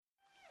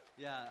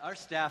Yeah, our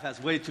staff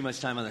has way too much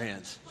time on their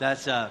hands.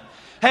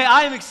 Hey,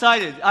 I am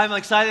excited.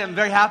 I'm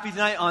very happy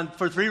tonight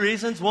for three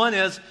reasons. One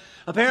is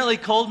apparently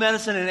cold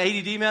medicine and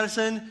ADD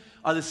medicine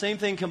are the same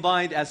thing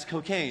combined as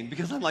cocaine,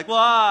 because I'm like,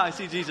 I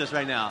see Jesus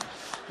right now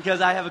because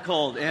I have a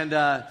cold.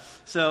 And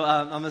so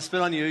I'm going to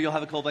spit on you. You'll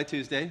have a cold by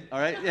Tuesday, all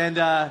right?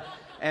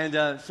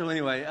 So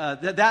anyway,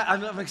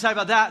 I'm excited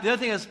about that. The other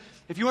thing is,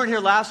 if you weren't here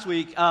last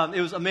week,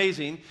 it was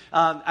amazing.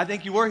 I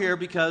think you were here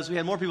because we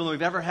had more people than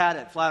we've ever had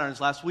at Flatirons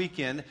last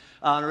weekend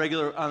on a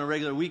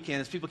regular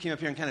weekend. As people came up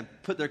here and kind of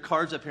put their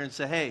cards up here and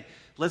said, "Hey,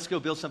 let's go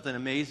build something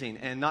amazing,"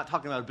 and not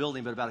talking about a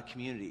building, but about a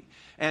community.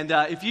 And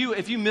if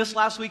you missed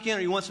last weekend,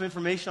 or you want some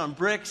information on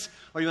bricks,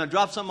 or you want to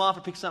drop something off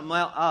or pick something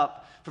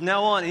up, from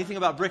now on, anything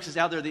about bricks is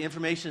out there at the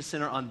information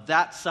center on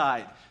that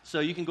side. So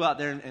you can go out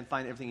there and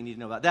find everything you need to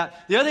know about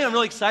that. The other thing I'm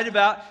really excited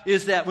about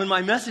is that when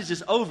my message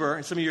is over,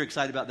 and some of you are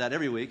excited about that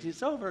every week,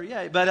 it's over,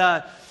 yay.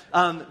 But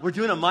we're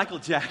doing a Michael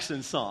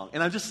Jackson song,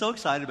 and I'm just so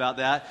excited about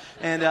that.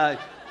 And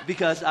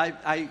because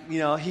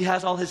he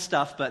has all his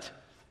stuff, but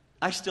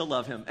I still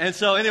love him. And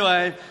so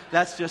anyway,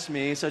 that's just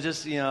me. So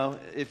just,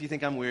 if you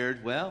think I'm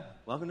weird, well,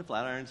 welcome to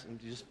Flatirons, and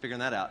you're just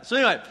figuring that out. So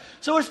anyway,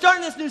 we're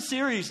starting this new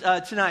series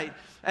tonight.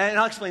 And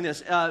I'll explain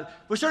this.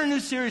 We're starting a new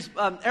series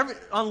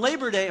on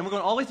Labor Day, and we're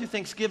going all the way through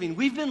Thanksgiving.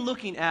 We've been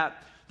looking at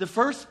the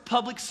first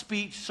public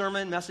speech,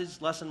 sermon,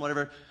 message, lesson,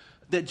 whatever,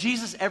 that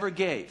Jesus ever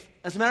gave.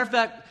 As a matter of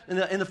fact,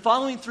 in the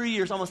following 3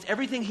 years, almost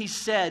everything he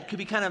said could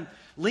be kind of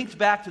linked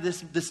back to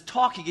this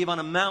talk he gave on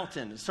a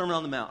mountain, Sermon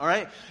on the Mount, all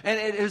right? And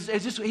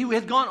it's just, he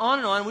had gone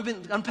on, and we've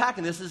been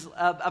unpacking this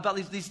about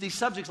these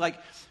subjects like,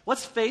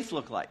 what's faith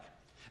look like?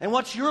 And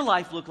what's your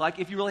life look like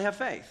if you really have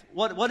faith?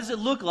 What does it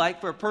look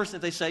like for a person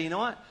if they say, you know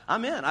what,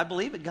 I'm in. I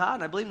believe in God,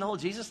 and I believe in the whole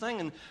Jesus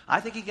thing, and I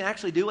think he can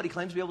actually do what he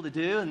claims to be able to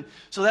do. And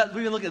so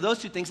we've been looking at those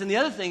two things. And the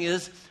other thing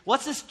is,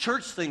 what's this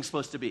church thing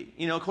supposed to be?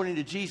 According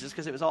to Jesus,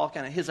 because it was all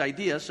kind of his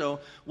idea. So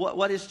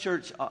what is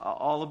church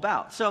all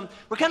about? So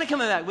we're kind of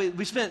coming back.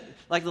 We spent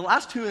like the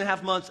last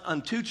 2.5 months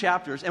on 2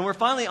 chapters, and we're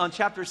finally on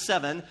chapter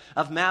 7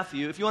 of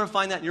Matthew. If you want to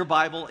find that in your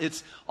Bible,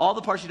 it's all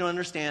the parts you don't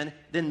understand,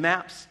 then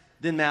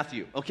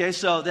Matthew. Okay,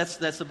 so that's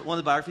one of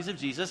the biographies of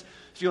Jesus.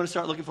 If you want to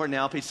start looking for it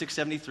now, page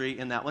 673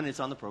 in that one,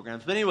 it's on the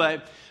programs. But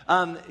anyway,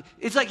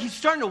 it's like he's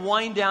starting to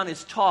wind down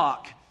his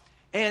talk,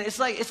 and it's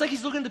like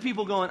he's looking at the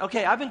people going,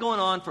 okay, I've been going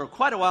on for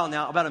quite a while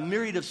now about a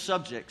myriad of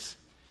subjects.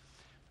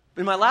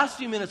 But in my last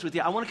few minutes with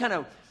you, I want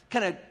to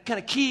kind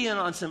of key in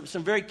on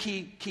some very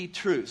key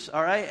truths.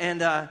 All right,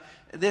 and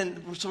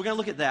then so we're going to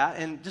look at that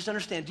and just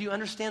understand. Do you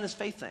understand this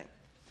faith thing?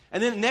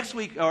 And then next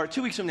week, or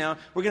 2 weeks from now,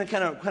 we're going to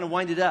kind of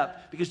wind it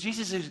up, because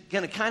Jesus is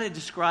going to kind of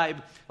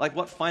describe like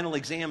what final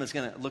exam is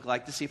going to look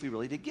like to see if we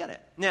really did get it.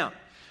 Now,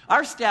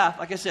 our staff,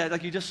 like I said,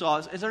 like you just saw,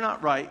 is they're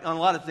not right on a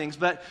lot of things,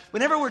 but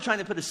whenever we're trying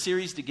to put a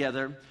series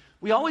together,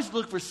 we always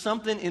look for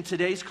something in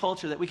today's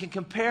culture that we can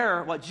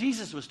compare what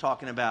Jesus was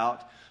talking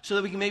about, so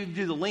that we can maybe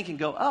do the link and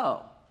go,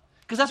 oh.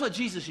 Because that's what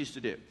Jesus used to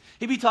do.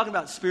 He'd be talking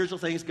about spiritual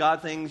things,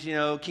 God things,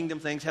 kingdom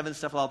things, heaven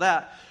stuff, all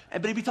that.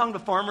 But he'd be talking to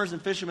farmers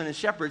and fishermen and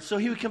shepherds. So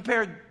he would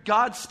compare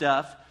God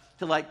stuff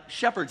to like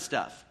shepherd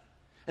stuff.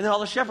 And then all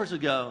the shepherds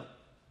would go,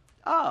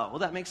 oh, well,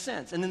 that makes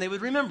sense. And then they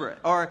would remember it.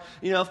 Or,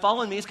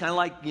 following me is kind of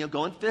like,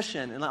 going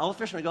fishing. And all the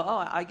fishermen go,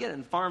 oh, I get it,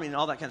 and farming and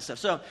all that kind of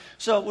stuff.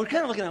 So we're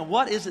kind of looking at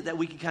what is it that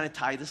we can kind of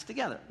tie this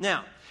together.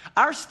 Now,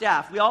 our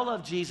staff, we all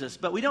love Jesus,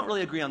 but we don't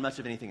really agree on much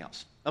of anything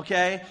else.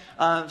 Okay?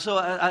 So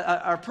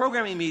our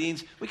programming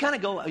meetings, we kind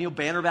of go,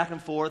 banter back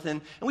and forth,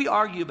 and we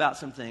argue about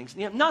some things.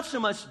 Not so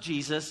much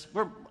Jesus.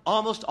 We're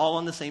almost all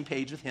on the same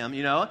page with him,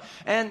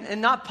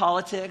 and not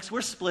politics.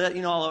 We're split,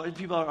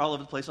 people are all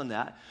over the place on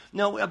that.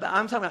 No,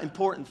 I'm talking about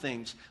important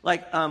things,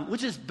 like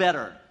which is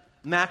better,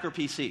 Mac or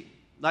PC?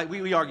 Like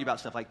we argue about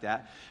stuff like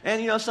that.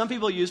 And, some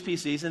people use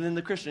PCs, and then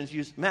the Christians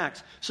use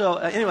Macs. So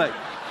anyway,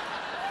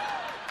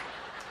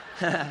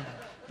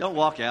 don't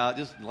walk out,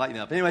 just lighten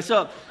up. Anyway,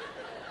 So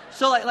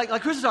like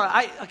Chris was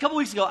talking, a couple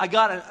weeks ago, I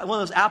got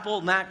one of those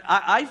Apple Mac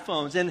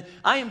iPhones, and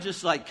I am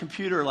just like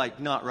computer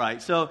not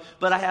right.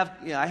 But I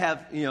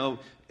have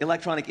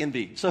electronic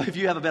envy. So if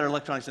you have a better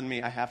electronics than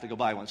me, I have to go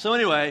buy one. So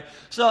anyway,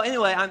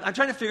 I'm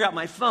trying to figure out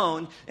my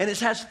phone, and it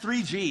has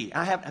 3G.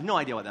 I have no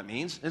idea what that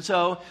means, and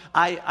so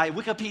I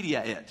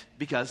Wikipedia it,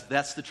 because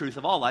that's the truth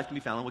of all life can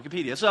be found on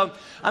Wikipedia. So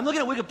I'm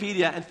looking at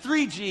Wikipedia, and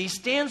 3G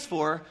stands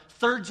for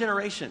third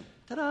generation.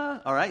 Ta-da!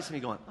 All right, some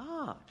of you going,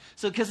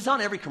 So, because it's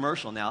on every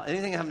commercial now,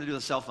 anything having to do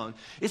with a cell phone.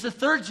 It's the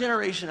third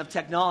generation of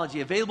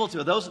technology available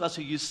to those of us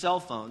who use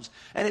cell phones,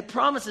 and it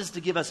promises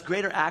to give us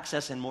greater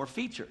access and more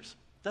features.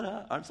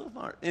 Ta-da! I'm so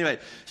smart. Anyway,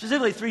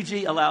 specifically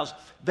 3G allows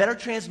better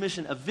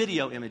transmission of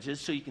video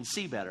images so you can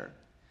see better.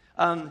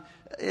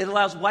 It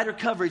allows wider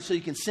coverage so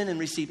you can send and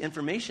receive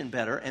information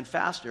better and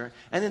faster.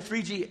 And then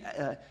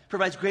 3G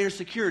provides greater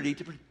security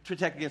to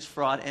protect against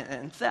fraud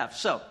and theft.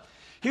 So,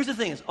 here's the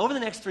thing is, over the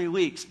next 3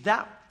 weeks,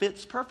 that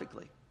fits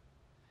perfectly.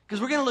 Because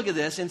we're going to look at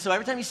this, and so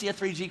every time you see a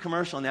 3G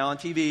commercial now on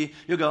TV,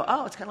 you'll go,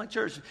 oh, it's kind of like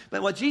church.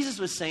 But what Jesus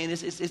was saying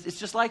is it's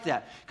just like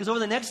that. Because over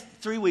the next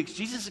 3 weeks,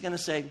 Jesus is going to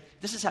say,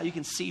 this is how you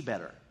can see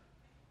better.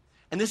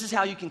 And this is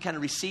how you can kind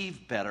of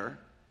receive better.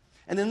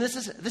 And then this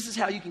is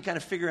how you can kind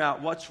of figure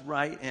out what's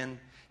right and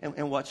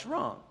what's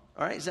wrong.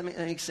 All right? Does that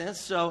make sense?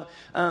 So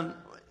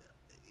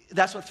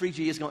that's what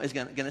 3G is going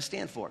to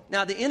stand for.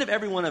 Now, at the end of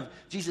every one of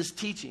Jesus'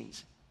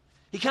 teachings,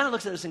 he kind of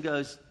looks at us and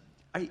goes,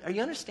 are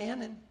you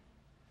understanding?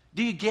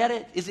 Do you get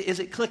it? Is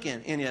it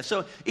clicking in you?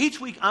 So each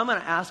week I'm going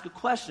to ask a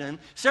question.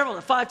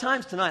 5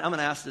 times tonight I'm going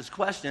to ask this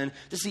question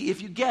to see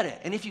if you get it.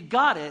 And if you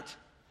got it,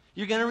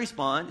 you're going to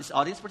respond. It's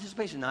audience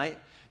participation night.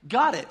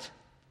 Got it.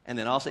 And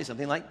then I'll say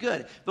something like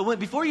good. But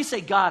before you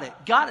say got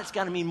it's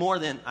got to mean more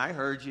than I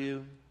heard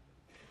you.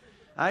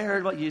 I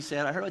heard what you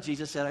said. I heard what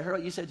Jesus said. I heard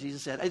what you said,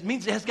 Jesus said. It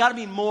means it has got to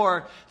be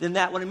more than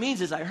that. What it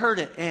means is I heard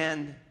it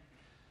and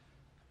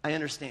I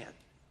understand.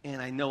 And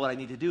I know what I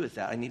need to do with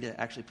that. I need to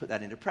actually put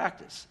that into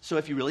practice. So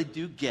if you really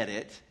do get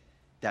it,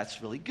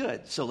 that's really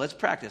good. So let's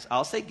practice.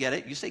 I'll say get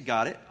it. You say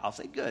got it. I'll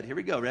say good. Here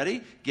we go.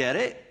 Ready? Get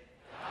it?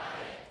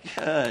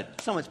 Got it.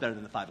 Good. So much better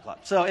than the 5 o'clock.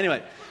 So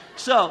anyway,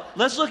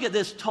 let's look at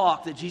this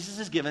talk that Jesus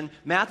has given.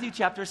 Matthew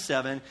chapter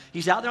 7.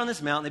 He's out there on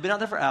this mountain. They've been out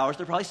there for hours.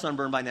 They're probably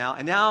sunburned by now.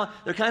 And now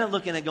they're kind of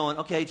looking and going,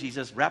 okay,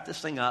 Jesus, wrap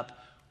this thing up.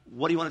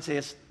 What do you want to say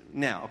us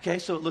now? Okay,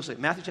 so it looks like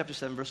Matthew chapter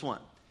 7, verse 1.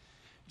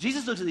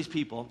 Jesus looks at these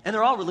people, and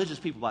they're all religious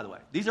people, by the way.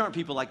 These aren't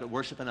people like that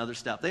worship and other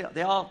stuff.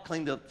 They all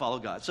claim to follow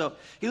God. So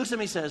he looks at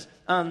me and says,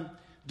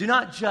 do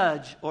not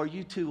judge, or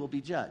you too will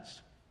be judged.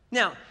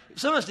 Now,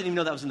 some of us didn't even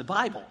know that was in the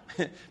Bible,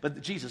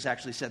 but Jesus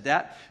actually said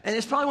that. And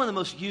it's probably one of the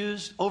most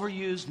used,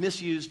 overused,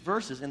 misused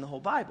verses in the whole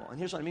Bible. And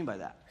here's what I mean by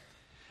that.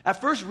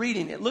 At first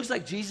reading, it looks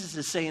like Jesus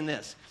is saying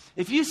this.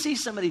 If you see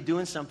somebody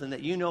doing something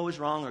that you know is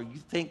wrong, or you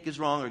think is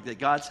wrong, or that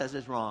God says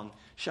is wrong,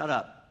 shut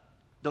up.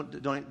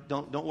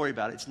 Don't worry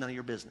about it. It's none of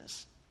your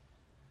business.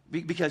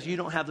 Because you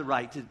don't have the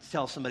right to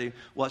tell somebody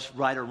what's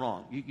right or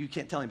wrong. You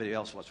can't tell anybody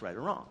else what's right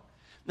or wrong.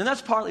 And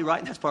that's partly right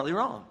and that's partly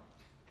wrong.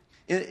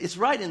 It's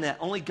right in that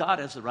only God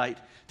has the right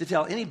to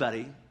tell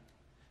anybody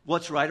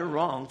what's right or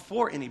wrong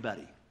for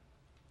anybody.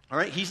 All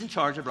right? He's in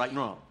charge of right and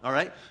wrong. All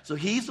right? So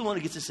he's the one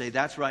who gets to say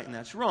that's right and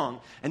that's wrong.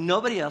 And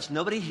nobody else,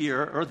 nobody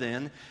here or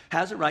then,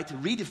 has a right to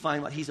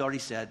redefine what he's already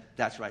said,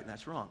 that's right and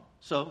that's wrong.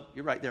 So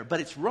you're right there.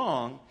 But it's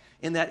wrong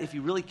in that if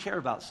you really care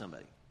about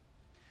somebody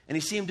and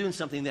you see him doing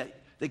something that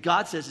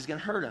God says is going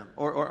to hurt him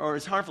or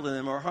is harmful to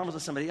them or harmful to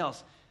somebody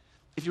else,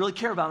 if you really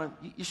care about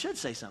him, you should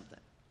say something.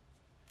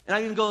 And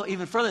I can go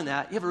even further than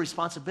that. You have a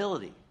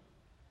responsibility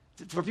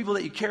for people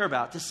that you care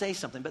about to say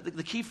something. But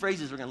the key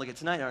phrases we're going to look at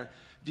tonight are,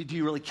 do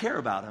you really care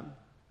about him?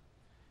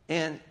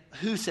 And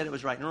who said it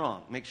was right and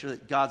wrong? Make sure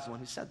that God's the one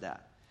who said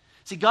that.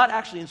 See, God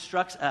actually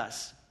instructs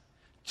us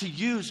to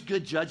use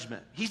good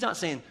judgment. He's not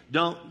saying,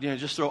 don't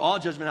just throw all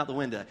judgment out the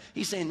window.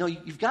 He's saying, no,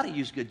 you've got to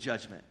use good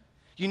judgment.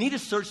 You need to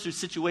search through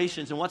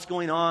situations and what's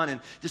going on and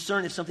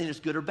discern if something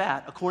is good or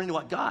bad according to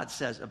what God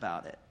says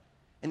about it.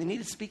 And you need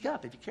to speak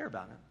up if you care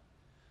about him.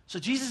 So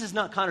Jesus is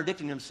not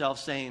contradicting himself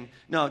saying,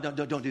 no,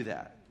 don't do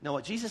that. No,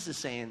 what Jesus is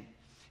saying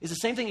is the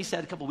same thing he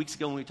said a couple weeks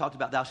ago when we talked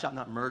about thou shalt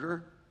not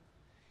murder.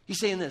 He's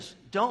saying this,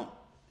 don't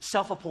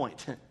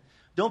self-appoint.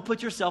 Don't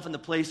put yourself in the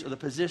place or the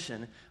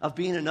position of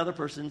being another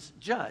person's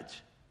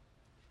judge.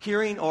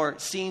 Hearing or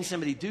seeing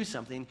somebody do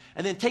something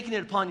and then taking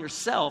it upon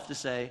yourself to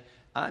say,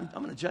 I'm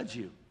going to judge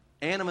you.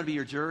 And I'm going to be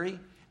your jury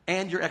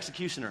and your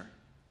executioner.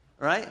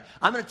 All right?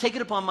 I'm going to take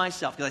it upon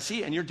myself because I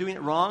see it and you're doing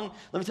it wrong.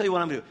 Let me tell you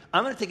what I'm going to do.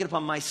 I'm going to take it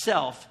upon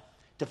myself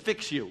to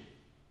fix you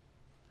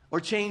or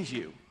change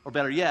you. Or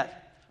better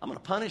yet, I'm going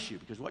to punish you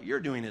because what you're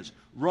doing is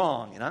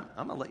wrong. And I'm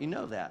going to let you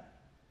know that.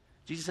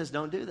 Jesus says,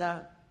 don't do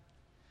that.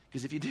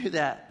 Because if you do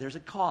that, there's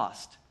a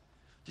cost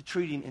to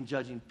treating and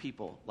judging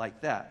people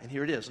like that. And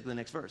here it is. Look at the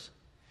next verse.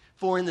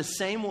 For in the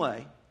same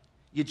way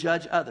you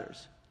judge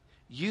others,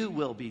 you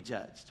will be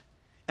judged.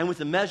 And with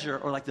the measure,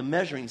 or like the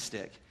measuring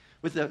stick,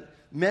 with the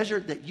measure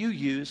that you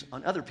use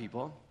on other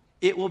people,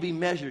 it will be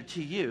measured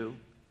to you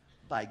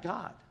by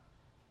God.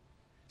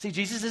 See,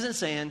 Jesus isn't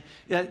saying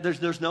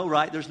there's no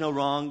right, there's no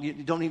wrong. You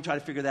don't even try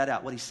to figure that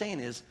out. What he's saying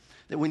is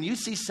that when you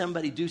see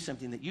somebody do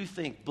something that you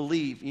think,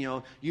 believe,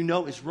 you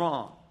know is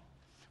wrong,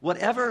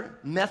 whatever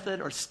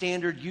method or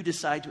standard you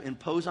decide to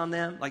impose on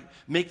them, like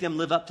make them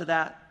live up to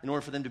that in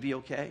order for them to be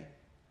okay,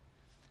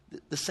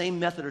 the same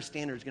method or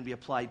standard is going to be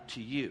applied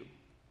to you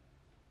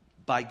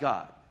by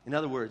God. In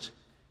other words,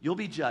 you'll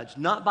be judged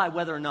not by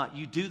whether or not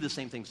you do the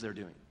same things they're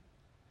doing,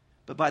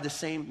 but by the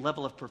same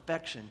level of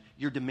perfection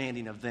you're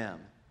demanding of them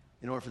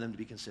in order for them to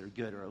be considered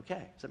good or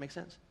okay. Does that make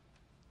sense?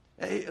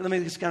 Hey, let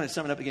me just kind of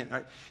sum it up again. All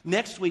right.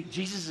 Next week,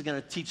 Jesus is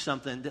going to teach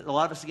something that a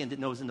lot of us, again,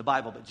 didn't know was in the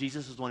Bible, but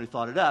Jesus is the one who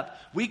thought it up.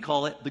 We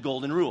call it the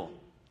golden rule.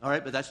 All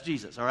right, but that's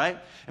Jesus, all right?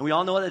 And we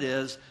all know what it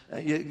is.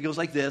 It goes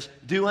like this.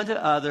 Do unto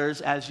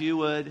others as you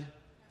would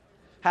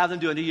have them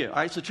do unto you. All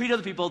right, so treat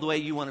other people the way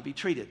you want to be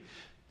treated.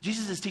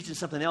 Jesus is teaching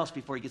something else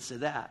before he gets to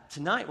that.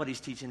 Tonight, what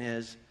he's teaching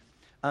is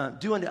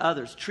do unto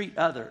others, treat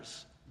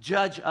others,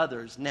 judge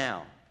others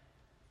now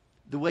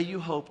the way you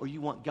hope or you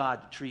want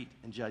God to treat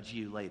and judge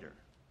you later.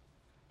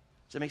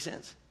 Does that make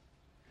sense?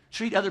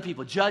 Treat other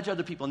people, judge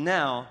other people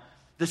now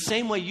the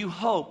same way you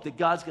hope that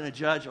God's going to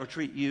judge or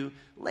treat you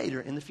later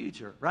in the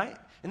future, right?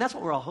 And that's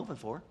what we're all hoping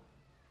for.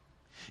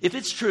 If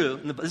it's true,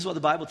 and this is what the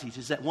Bible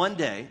teaches, that one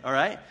day, all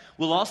right,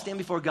 we'll all stand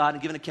before God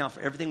and give an account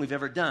for everything we've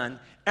ever done.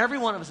 Every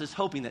one of us is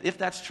hoping that if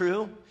that's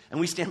true and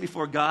we stand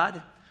before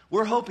God,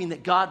 we're hoping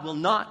that God will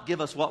not give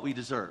us what we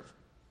deserve,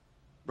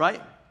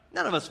 right?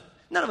 None of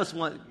us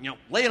want,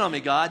 lay it on me,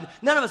 God.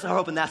 None of us are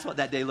hoping that's what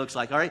that day looks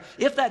like, all right?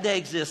 If that day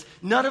exists,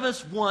 none of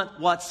us want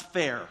what's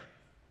fair.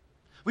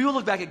 We will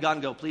look back at God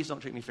and go, please don't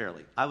treat me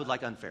fairly. I would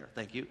like unfair,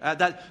 thank you.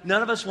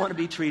 None of us want to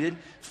be treated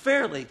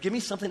fairly. Give me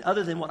something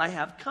other than what I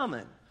have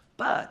coming.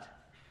 But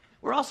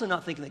we're also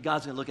not thinking that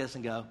God's going to look at us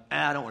and go,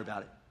 don't worry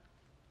about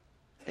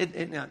it.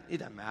 It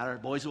doesn't matter.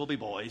 Boys will be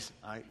boys.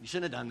 All right, you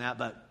shouldn't have done that,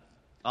 but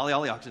ollie,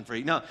 oxen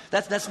free. No,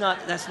 that's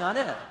not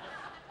it.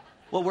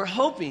 What we're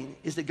hoping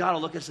is that God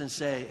will look at us and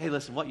say, hey,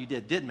 listen, what you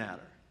did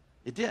matter.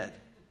 It did.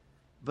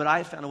 But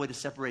I found a way to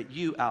separate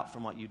you out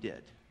from what you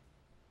did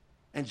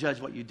and judge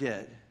what you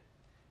did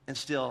and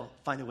still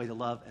find a way to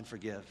love and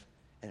forgive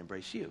and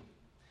embrace you.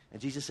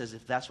 And Jesus says,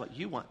 if that's what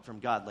you want from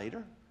God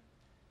later,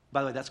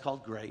 by the way, that's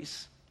called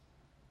grace.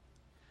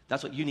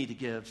 That's what you need to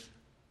give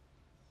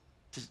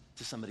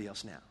to somebody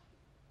else now.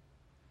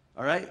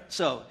 All right?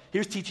 So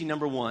here's teaching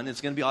number one.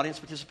 It's going to be audience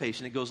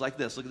participation. It goes like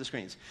this. Look at the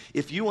screens.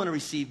 If you want to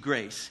receive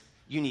grace,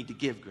 you need to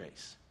give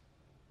grace.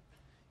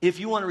 If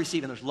you want to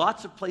receive, and there's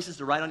lots of places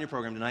to write on your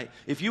program tonight.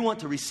 If you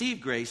want to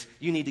receive grace,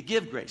 you need to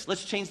give grace.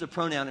 Let's change the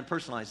pronoun and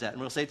personalize that. And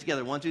we'll say it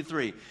together. 1, 2,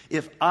 3.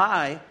 If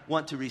I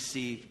want to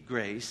receive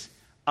grace,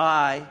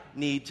 I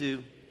need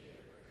to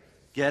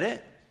get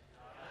it?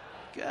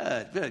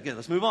 Good.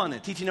 Let's move on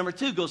then. Teaching number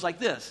 2 goes like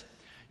this.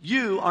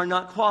 You are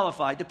not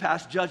qualified to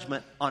pass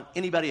judgment on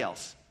anybody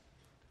else.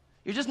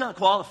 You're just not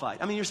qualified.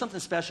 I mean, you're something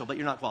special, but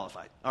you're not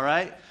qualified, all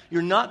right?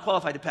 You're not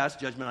qualified to pass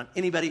judgment on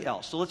anybody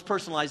else. So let's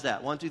personalize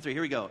that. 1, 2, 3,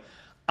 here we go.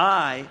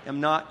 I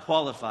am not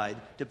qualified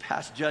to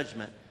pass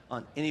judgment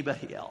on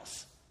anybody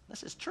else.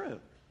 This is true,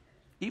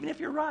 even if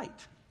you're right.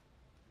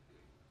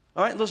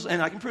 All right,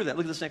 and I can prove that.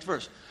 Look at this next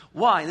verse.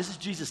 Why, and this is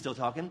Jesus still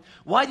talking,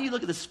 why do you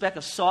look at the speck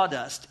of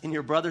sawdust in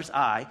your brother's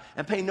eye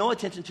and pay no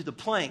attention to the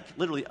plank,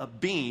 literally a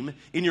beam,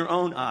 in your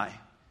own eye?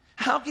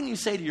 How can you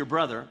say to your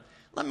brother,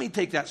 let me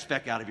take that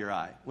speck out of your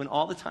eye, when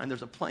all the time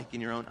there's a plank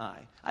in your own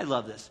eye? I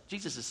love this.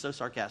 Jesus is so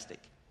sarcastic.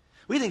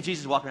 We think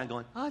Jesus is walking around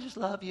going, I just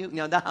love you.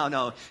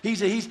 No. He's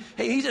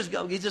just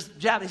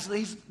jabbing.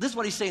 This is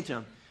what he's saying to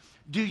him.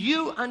 Do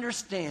you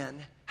understand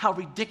how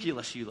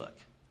ridiculous you look?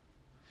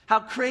 How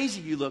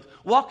crazy you look,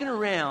 walking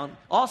around,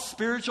 all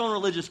spiritual and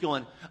religious,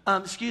 going,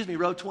 excuse me,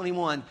 row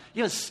 21,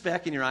 you have a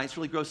speck in your eye, it's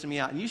really grossing me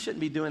out, and you shouldn't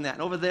be doing that.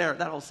 And over there,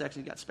 that whole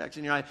section, you got specks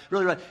in your eye,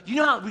 really, really. Do you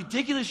know how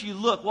ridiculous you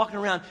look walking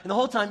around, and the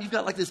whole time you've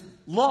got like this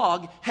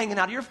log hanging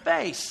out of your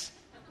face?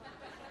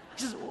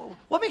 He says,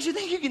 what makes you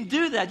think you can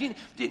do that?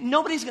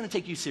 Nobody's going to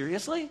take you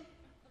seriously.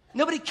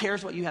 Nobody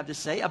cares what you have to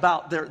say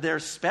about their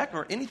speck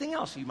or anything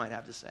else you might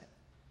have to say.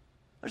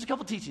 There's a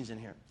couple teachings in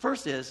here.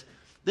 First is,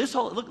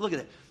 look at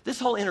it. This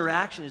whole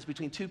interaction is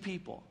between two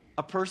people,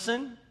 a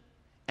person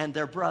and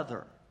their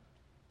brother.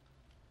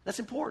 That's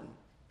important.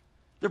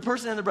 Their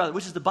person and their brother,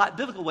 which is the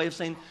biblical way of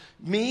saying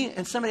me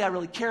and somebody I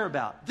really care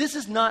about. This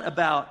is not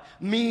about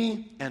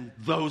me and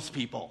those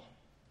people.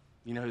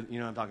 You know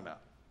what I'm talking about.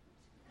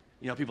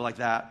 People like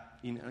that.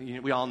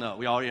 We all know.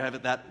 We already have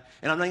it that.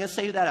 And I'm not going to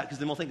say that out because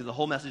then we'll think that the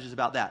whole message is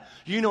about that.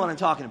 You know what I'm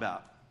talking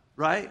about,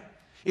 right?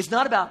 It's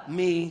not about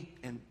me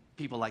and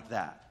people like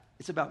that.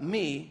 It's about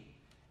me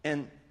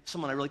and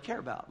someone I really care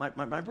about,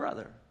 my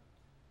brother.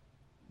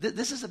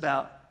 This is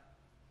about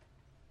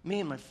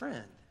me and my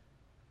friend.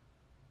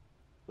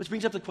 Which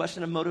brings up the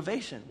question of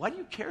motivation. Why do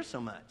you care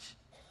so much?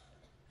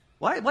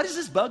 Why does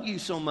this bug you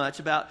so much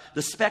about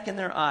the speck in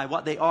their eye,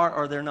 what they are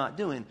or they're not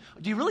doing?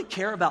 Do you really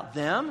care about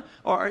them,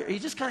 or are you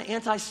just kind of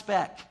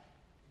anti-speck?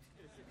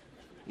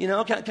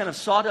 Kind of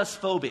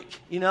sawdust phobic.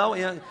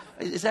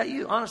 Is that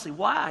you? Honestly,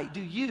 why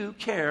do you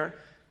care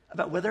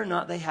about whether or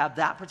not they have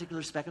that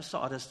particular speck of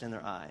sawdust in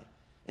their eye?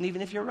 And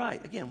even if you're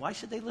right, again, why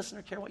should they listen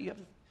or care what you have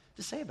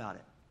to say about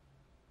it?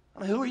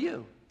 I mean, who are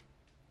you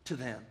to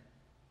them?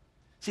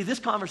 See, this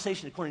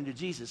conversation, according to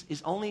Jesus,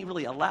 is only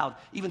really allowed,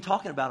 even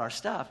talking about our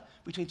stuff,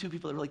 between two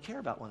people that really care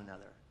about one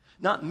another.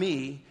 Not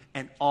me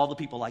and all the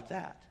people like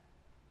that.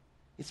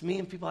 It's me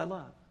and people I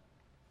love.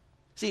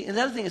 See, and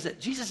the other thing is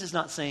that Jesus is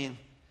not saying,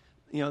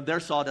 their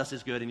sawdust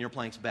is good and your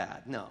plank's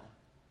bad. No.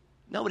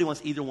 Nobody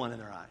wants either one in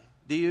their eye.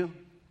 Do you?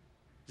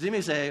 Does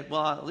anybody say,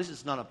 well, at least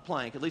it's not a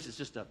plank, at least it's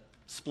just a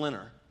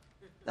splinter?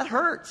 That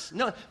hurts.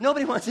 No,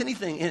 nobody wants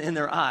anything in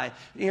their eye.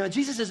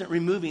 Jesus isn't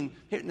removing,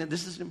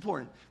 this is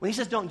important. When he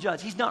says don't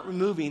judge, he's not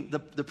removing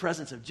the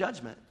presence of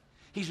judgment.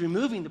 He's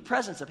removing the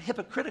presence of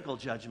hypocritical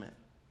judgment.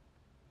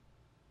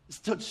 It's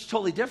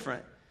totally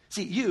different.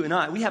 See, you and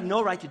I, we have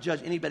no right to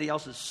judge anybody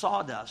else's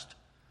sawdust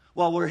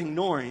while we're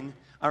ignoring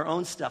our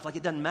own stuff like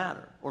it doesn't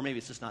matter. Or maybe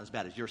it's just not as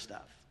bad as your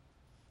stuff.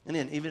 And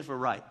then, even if we're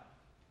right,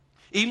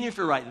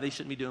 that they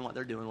shouldn't be doing what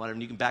they're doing, whatever,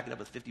 and you can back it up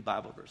with 50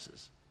 Bible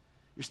verses,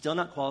 you're still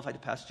not qualified to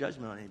pass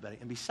judgment on anybody.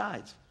 And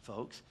besides,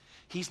 folks,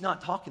 he's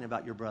not talking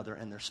about your brother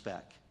and their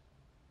speck.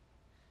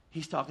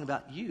 He's talking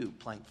about you,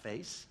 plank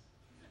face.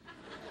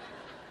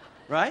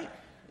 Right?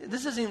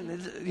 This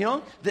isn't,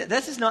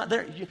 this is not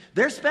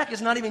their speck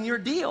is not even your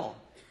deal.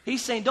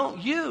 He's saying,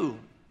 don't you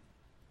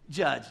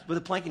judge with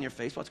a plank in your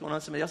face what's going on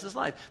in somebody else's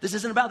life. This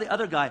isn't about the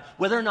other guy,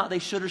 whether or not they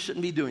should or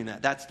shouldn't be doing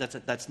that.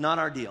 That's not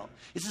our deal.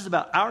 This is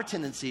about our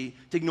tendency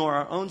to ignore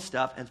our own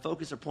stuff and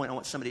focus our point on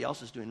what somebody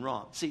else is doing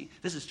wrong. See,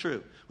 this is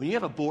true. When you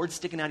have a board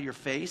sticking out of your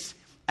face,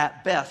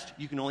 at best,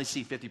 you can only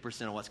see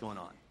 50% of what's going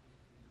on.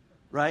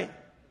 Right?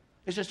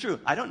 It's just true.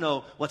 I don't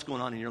know what's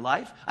going on in your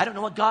life. I don't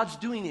know what God's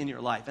doing in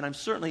your life. And I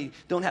certainly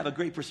don't have a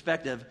great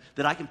perspective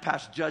that I can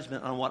pass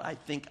judgment on what I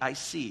think I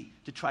see.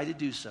 To try to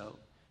do so,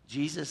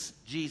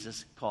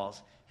 Jesus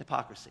calls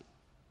hypocrisy.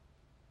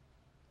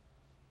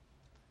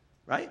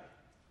 Right?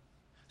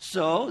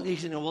 So, you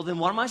say, well, then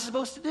what am I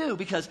supposed to do?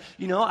 Because,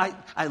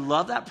 I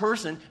love that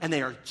person, and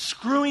they are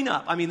screwing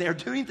up. I mean, they're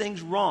doing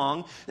things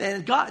wrong.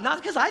 And God, not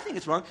because I think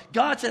it's wrong.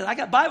 God said, I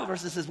got Bible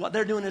verses that says what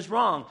they're doing is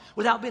wrong.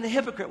 Without being a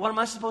hypocrite, what am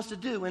I supposed to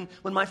do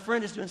when my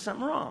friend is doing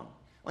something wrong?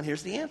 Well,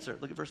 here's the answer.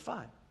 Look at verse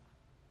 5.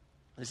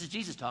 This is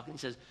Jesus talking. He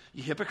says,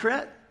 you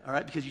hypocrite, all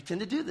right, because you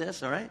tend to do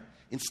this, all right?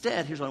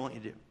 Instead, here's what I want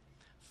you to do.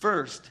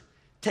 First,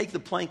 take the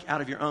plank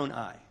out of your own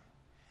eye.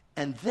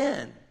 And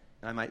then,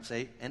 I might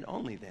say, and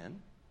only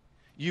then,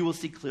 you will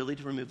see clearly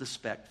to remove the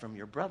speck from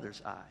your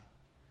brother's eye.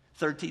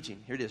 Third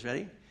teaching. Here it is.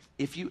 Ready?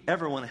 If you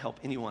ever want to help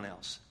anyone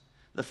else,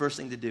 the first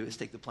thing to do is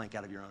take the plank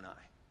out of your own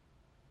eye.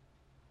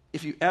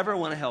 If you ever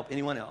want to help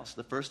anyone else,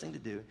 the first thing to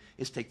do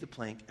is take the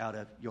plank out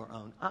of your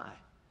own eye.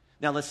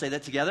 Now, let's say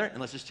that together,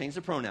 and let's just change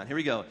the pronoun. Here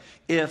we go.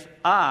 If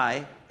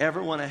I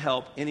ever want to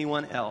help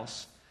anyone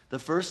else, the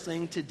first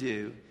thing to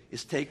do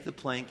is take the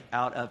plank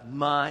out of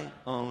my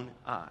own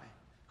eye,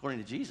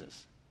 according to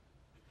Jesus.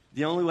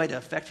 The only way to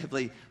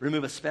effectively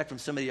remove a speck from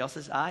somebody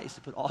else's eye is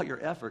to put all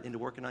your effort into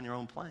working on your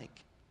own plank.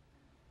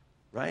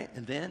 Right?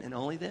 And then, and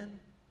only then.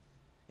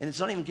 And it's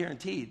not even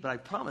guaranteed, but I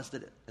promise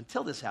that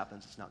until this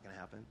happens, it's not going to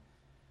happen.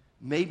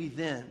 Maybe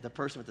then the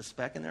person with the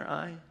speck in their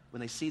eye,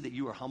 when they see that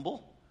you are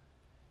humble,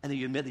 and that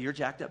you admit that you're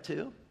jacked up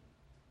too,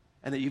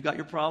 and that you've got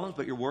your problems,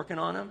 but you're working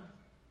on them,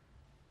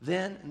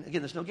 then, and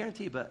again, there's no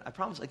guarantee, but I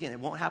promise, again, it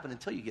won't happen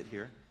until you get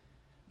here.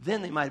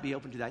 Then they might be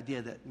open to the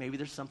idea that maybe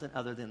there's something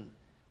other than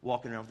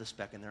walking around with a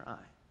speck in their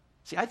eye.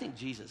 See, I think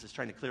Jesus is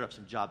trying to clear up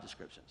some job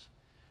descriptions.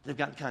 They've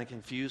gotten kind of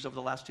confused over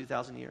the last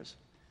 2,000 years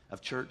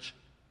of church.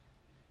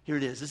 Here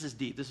it is. This is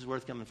deep. This is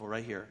worth coming for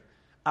right here.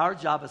 Our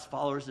job as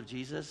followers of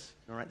Jesus,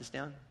 you want to write this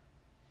down?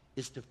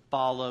 Is to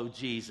follow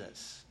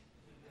Jesus.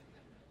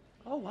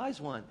 Oh,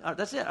 wise one. All right,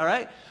 that's it, all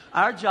right?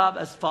 Our job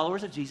as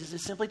followers of Jesus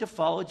is simply to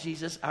follow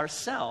Jesus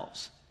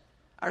ourselves,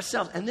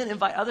 and then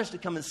invite others to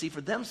come and see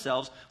for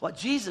themselves what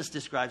Jesus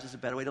describes as a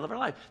better way to live our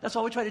life. That's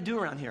all we try to do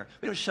around here.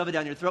 We don't shove it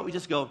down your throat. We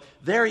just go,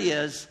 there he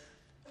is,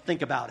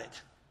 think about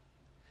it.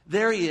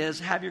 There he is,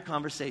 have your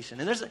conversation.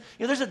 And there's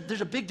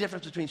a big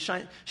difference between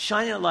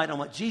shining a light on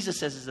what Jesus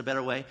says is a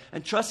better way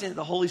and trusting that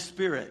the Holy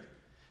Spirit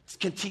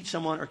can teach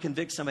someone or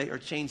convict somebody or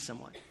change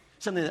someone.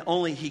 Something that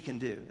only he can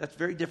do. That's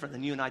very different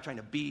than you and I trying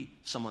to be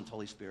someone's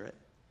Holy Spirit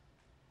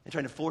and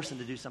trying to force them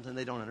to do something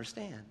they don't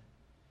understand.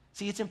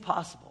 See, it's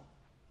impossible.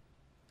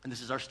 And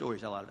this is our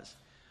stories, a lot of us,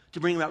 to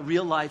bring about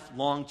real life,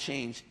 long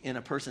change in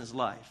a person's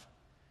life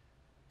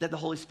that the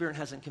Holy Spirit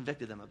hasn't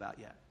convicted them about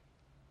yet.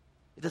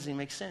 It doesn't even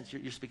make sense.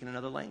 You're speaking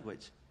another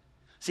language.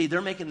 See,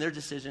 they're making their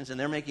decisions and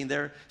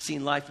they're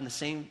seeing life from the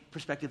same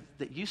perspective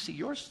that you see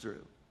yours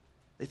through.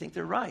 They think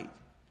they're right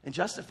and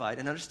justified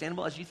and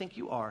understandable as you think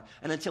you are.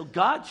 And until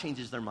God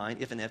changes their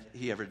mind, if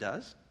he ever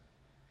does,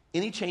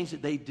 any change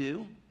that they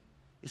do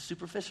is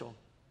superficial.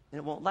 And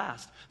it won't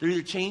last. They're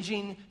either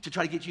changing to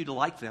try to get you to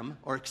like them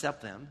or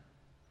accept them,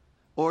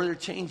 or they're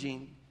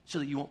changing so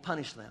that you won't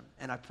punish them.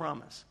 And I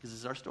promise, because this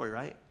is our story,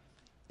 right?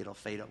 It'll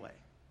fade away.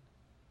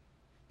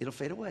 It'll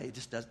fade away. It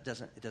just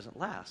doesn't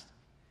last.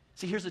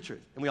 See, here's the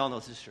truth, and we all know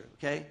this is true,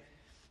 okay?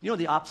 You know what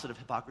the opposite of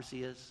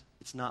hypocrisy is?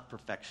 It's not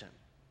perfection.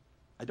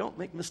 I don't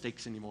make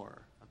mistakes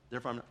anymore.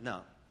 Therefore,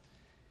 no.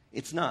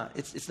 It's not.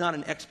 It's not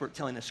an expert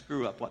telling a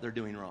screw up what they're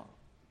doing wrong.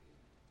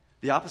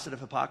 The opposite of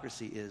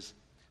hypocrisy is,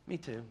 me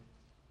too.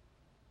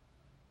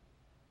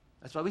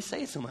 That's why we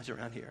say it so much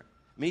around here.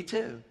 Me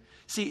too.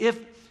 See,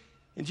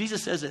 and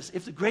Jesus says this,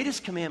 if the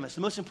greatest commandments,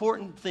 the most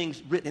important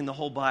things written in the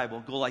whole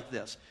Bible go like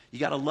this, you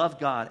got to love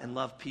God and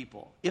love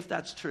people. If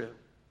that's true,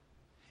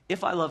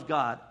 if I love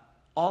God,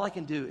 all I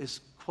can do is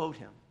quote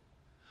him.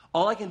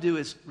 All I can do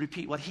is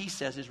repeat what he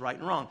says is right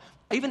and wrong.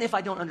 Even if I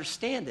don't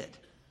understand it,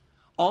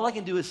 all I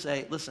can do is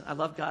say, listen, I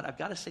love God. I've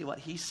got to say what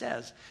he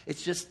says.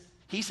 It's just,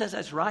 he says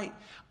that's right.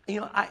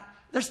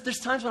 There's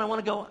times when I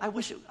want to go, I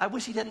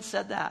wish he hadn't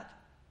said that.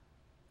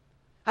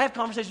 I have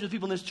conversations with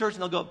people in this church,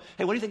 and they'll go,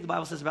 hey, what do you think the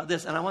Bible says about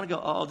this? And I want to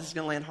go, oh, this is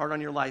going to land hard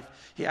on your life.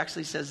 He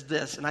actually says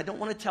this, and I don't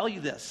want to tell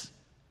you this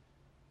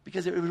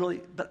because it would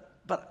really,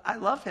 but I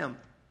love him,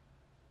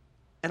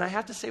 and I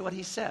have to say what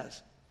he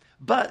says.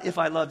 But if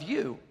I love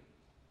you,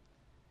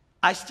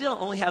 I still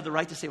only have the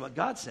right to say what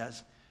God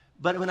says,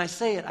 but when I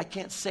say it, I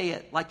can't say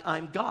it like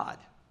I'm God,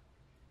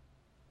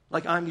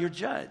 like I'm your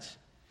judge.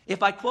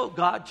 If I quote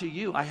God to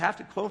you, I have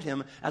to quote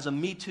him as a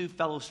Me Too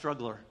fellow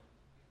struggler.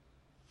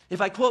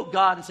 If I quote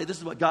God and say, this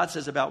is what God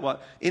says about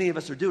what any of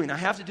us are doing, I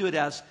have to do it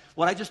as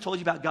what I just told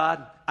you about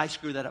God, I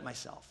screw that up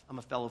myself. I'm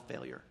a fellow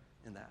failure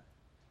in that.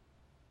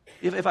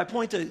 If I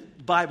point to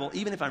the Bible,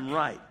 even if I'm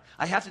right,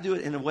 I have to do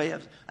it in a way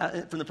of,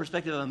 from the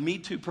perspective of a Me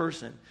Too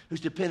person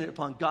who's dependent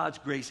upon God's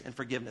grace and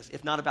forgiveness.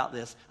 If not about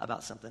this,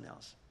 about something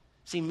else.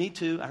 See, Me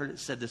Too, I heard it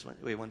said this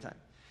one time,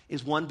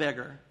 is one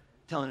beggar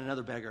telling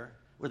another beggar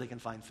where they can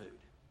find food.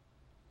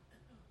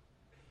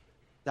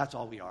 That's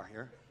all we are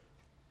here.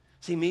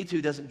 See, Me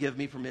Too doesn't give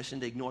me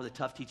permission to ignore the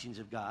tough teachings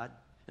of God.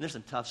 And there's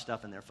some tough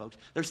stuff in there, folks.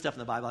 There's stuff in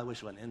the Bible I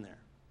wish wasn't in there,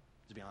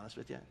 to be honest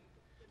with you.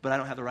 But I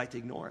don't have the right to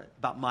ignore it.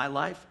 About my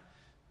life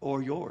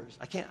or yours.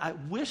 I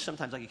wish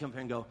sometimes I could come here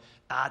and go,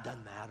 it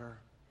doesn't matter.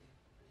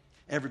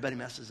 Everybody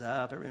messes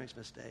up. Everybody makes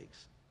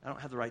mistakes. I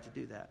don't have the right to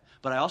do that.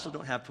 But I also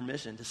don't have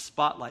permission to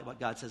spotlight what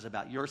God says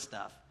about your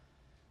stuff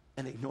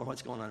and ignore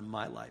what's going on in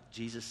my life.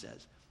 Jesus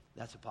says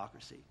that's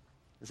hypocrisy.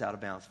 It's out of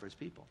bounds for his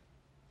people.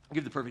 I'll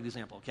give you the perfect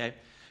example, okay?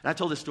 And I've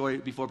told this story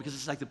before because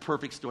it's like the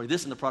perfect story.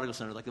 This and the prodigal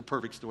son are like the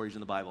perfect stories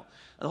in the Bible.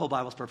 The whole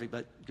Bible's perfect,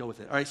 but go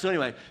with it. All right, so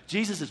anyway,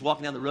 Jesus is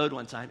walking down the road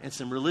one time, and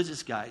some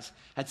religious guys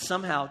had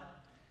somehow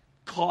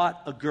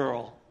caught a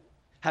girl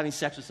having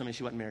sex with somebody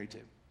she wasn't married to.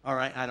 All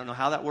right, I don't know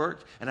how that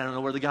worked, and I don't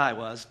know where the guy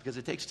was because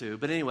it takes two.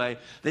 But anyway,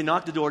 they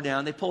knock the door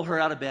down. They pull her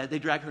out of bed. They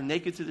drag her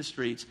naked through the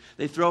streets.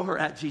 They throw her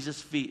at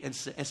Jesus' feet and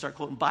start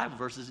quoting Bible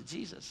verses at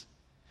Jesus.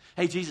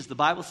 Hey, Jesus, the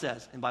Bible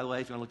says, and by the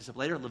way, if you want to look this up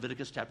later,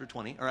 Leviticus chapter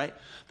 20, all right?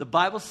 The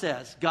Bible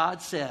says,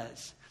 God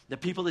says, that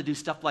people that do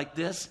stuff like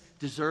this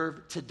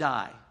deserve to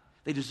die.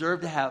 They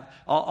deserve to have,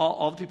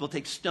 all the people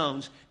take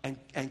stones and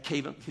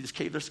just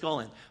cave their skull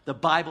in. The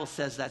Bible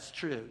says that's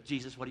true.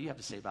 Jesus, what do you have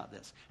to say about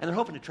this? And they're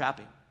hoping to trap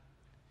him.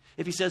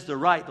 If he says they're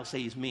right, they'll say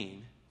he's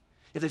mean.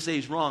 If they say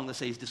he's wrong, they'll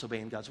say he's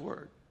disobeying God's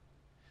word.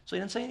 So he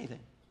doesn't say anything.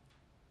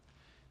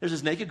 There's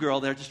this naked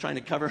girl there just trying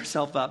to cover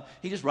herself up.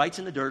 He just writes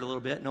in the dirt a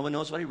little bit. No one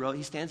knows what he wrote.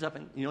 He stands up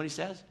and you know what he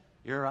says?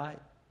 You're right.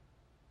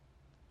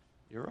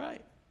 You're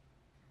right.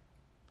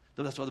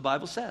 So that's what the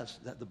Bible says.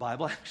 That the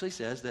Bible actually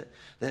says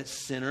that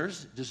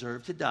sinners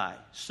deserve to die.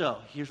 So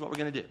here's what we're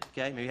going to do,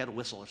 okay? Maybe you had a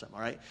whistle or something,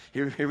 all right?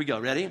 Here we go.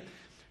 Ready?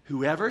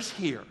 Whoever's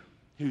here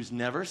who's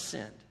never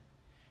sinned,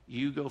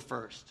 you go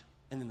first.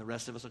 And then the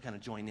rest of us will kind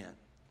of join in.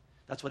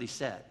 That's what he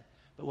said.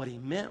 But what he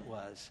meant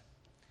was,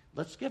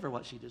 let's give her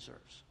what she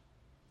deserves.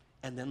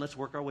 And then let's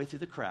work our way through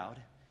the crowd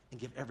and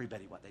give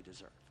everybody what they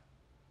deserve.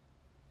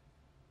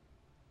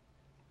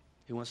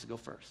 Who wants to go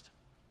first?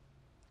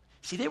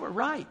 See, they were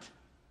right.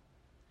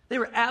 They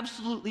were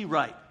absolutely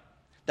right.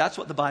 That's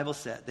what the Bible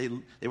said.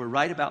 They were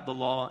right about the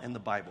law and the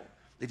Bible.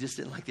 They just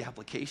didn't like the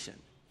application.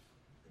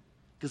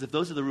 Because if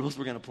those are the rules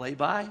we're going to play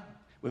by,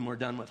 when we're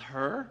done with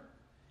her,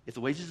 if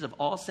the wages of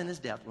all sin is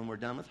death, when we're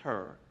done with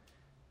her,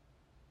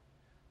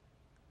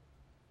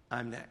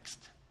 I'm next.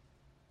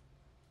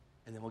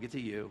 And then we'll get to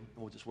you,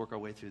 and we'll just work our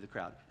way through the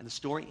crowd. And the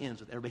story ends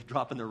with everybody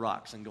dropping their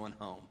rocks and going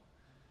home.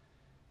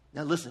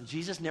 Now listen,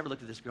 Jesus never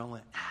looked at this girl and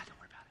went, don't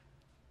worry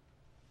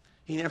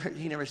about it.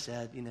 He never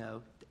said,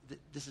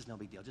 this is no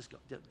big deal. Just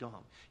go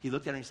home. He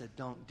looked at her and he said,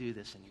 don't do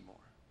this anymore.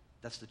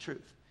 That's the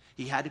truth.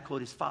 He had to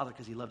quote his father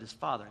because he loved his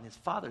father. And his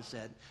father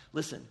said,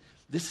 listen,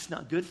 this is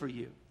not good for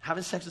you.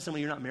 Having sex with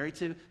someone you're not married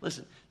to,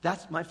 listen,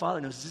 my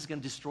father knows this is going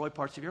to destroy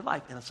parts of your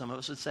life. And some of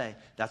us would say,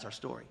 that's our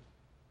story.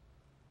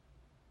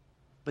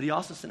 But he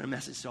also sent a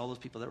message to all those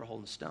people that were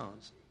holding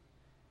stones.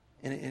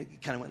 And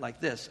it kind of went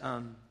like this.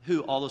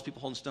 All those people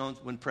holding stones,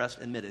 when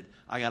pressed, admitted,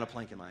 I got a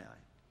plank in my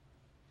eye.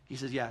 He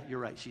says, yeah, you're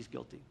right, she's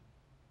guilty.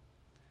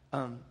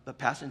 But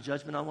passing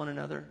judgment on one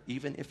another,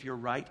 even if you're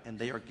right and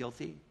they are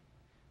guilty,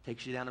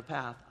 takes you down a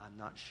path I'm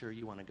not sure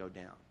you want to go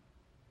down.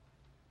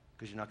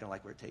 Because you're not going to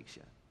like where it takes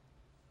you.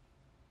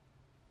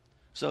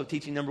 So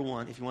teaching number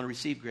one, if you want to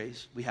receive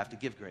grace, we have to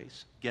give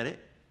grace. Get it?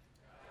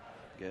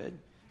 Good.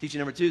 Teaching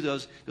number two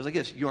goes like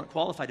this. You aren't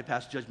qualified to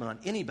pass judgment on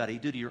anybody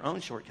due to your own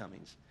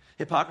shortcomings.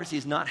 Hypocrisy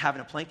is not having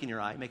a plank in your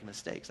eye, making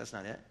mistakes. That's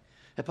not it.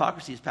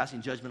 Hypocrisy is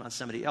passing judgment on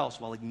somebody else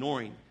while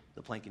ignoring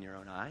the plank in your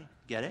own eye.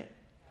 Get it?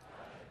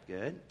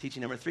 Good.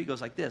 Teaching number three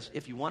goes like this.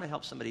 If you want to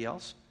help somebody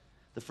else,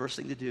 the first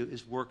thing to do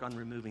is work on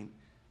removing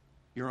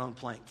your own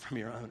plank from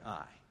your own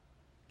eye.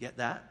 Get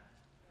that?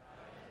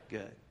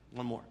 Good.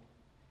 One more.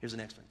 Here's the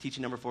next one.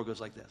 Teaching number four goes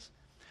like this.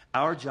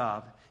 Our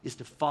job is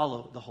to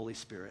follow the Holy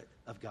Spirit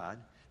of God,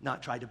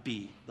 not try to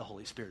be the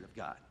Holy Spirit of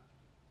God.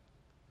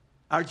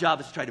 Our job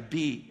is to try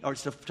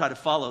to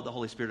follow the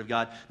Holy Spirit of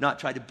God, not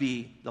try to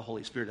be the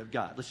Holy Spirit of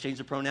God. Let's change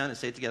the pronoun and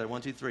say it together.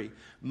 1, 2, 3.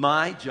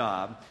 My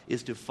job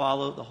is to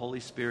follow the Holy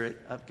Spirit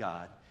of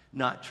God,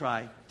 not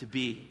try to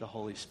be the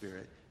Holy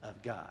Spirit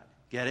of God.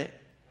 Get it?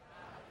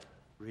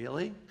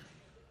 Really?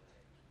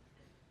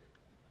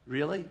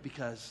 Really?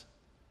 Because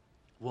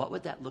what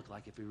would that look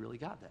like if we really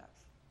got that?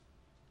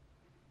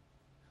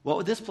 What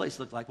would this place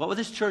look like? What would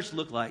this church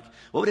look like?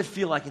 What would it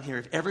feel like in here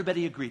if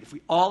everybody agreed, if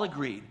we all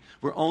agreed,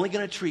 we're only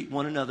going to treat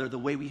one another the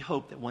way we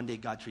hope that one day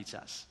God treats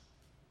us?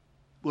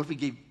 What if we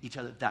gave each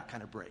other that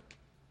kind of break,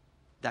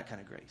 that kind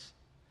of grace?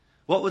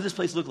 What would this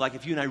place look like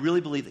if you and I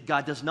really believe that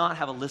God does not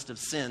have a list of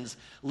sins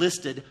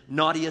listed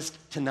naughtiest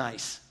to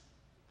nice?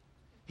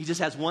 He just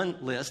has one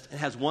list and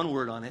has one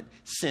word on it,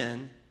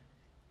 sin,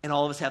 and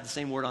all of us have the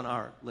same word on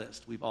our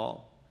list. We've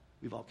all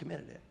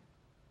committed it.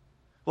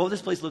 What would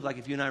this place look like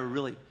if you and I were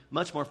really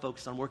much more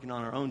focused on working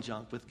on our own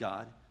junk with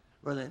God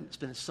rather than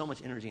spending so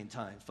much energy and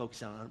time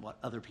focusing on what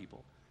other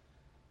people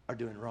are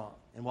doing wrong?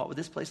 And what would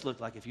this place look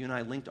like if you and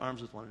I linked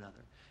arms with one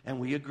another and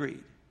we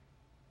agreed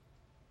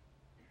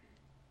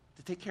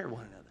to take care of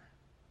one another?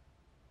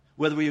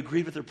 Whether we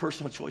agreed with their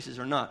personal choices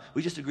or not,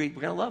 we just agreed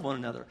we're going to love one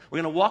another.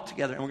 We're going to walk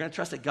together, and we're going to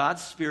trust that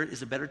God's Spirit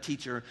is a better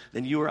teacher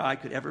than you or I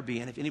could ever be.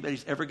 And if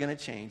anybody's ever going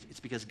to change,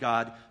 it's because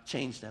God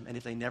changed them. And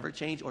if they never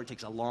change, or it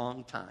takes a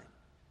long time,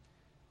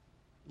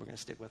 we're going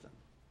to stick with them.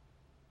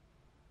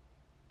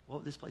 What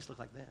would this place look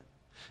like then?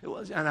 It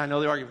was, and I know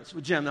the arguments.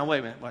 Well, Jim, now wait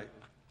a minute. Wait.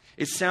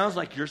 It sounds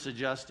like you're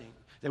suggesting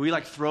that we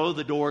throw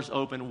the doors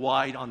open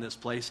wide on this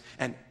place,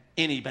 and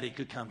anybody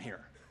could come here.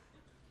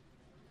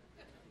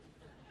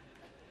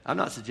 I'm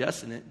not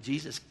suggesting it.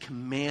 Jesus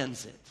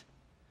commands it.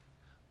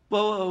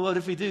 Well, what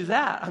if we do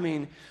that? I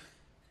mean,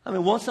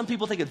 won't some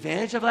people take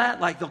advantage of that?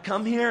 They'll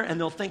come here and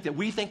they'll think that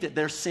we think that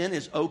their sin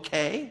is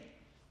okay?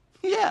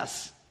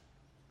 Yes.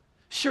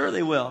 Sure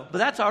they will. But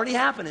that's already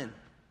happening.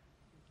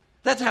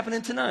 That's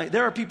happening tonight.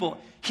 There are people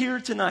here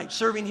tonight,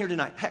 serving here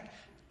tonight, heck,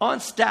 on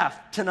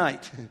staff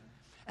tonight,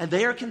 and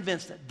they are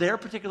convinced that their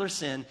particular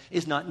sin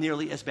is not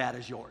nearly as bad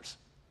as yours.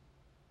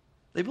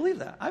 They believe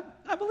that.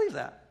 I believe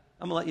that.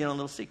 I'm going to let you in on a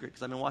little secret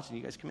because I've been watching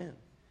you guys come in.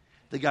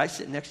 The guy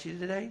sitting next to you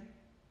today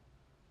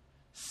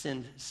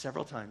sinned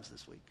several times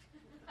this week.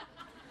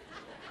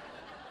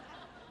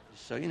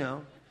 So you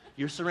know,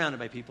 you're surrounded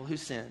by people who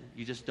sin.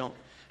 You just don't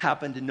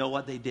happen to know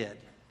what they did.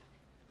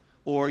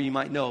 Or you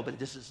might know, but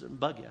this doesn't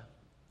bug you.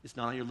 It's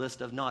not on your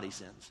list of naughty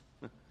sins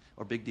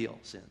or big deal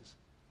sins.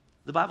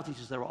 The Bible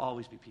teaches there will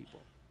always be people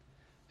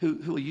who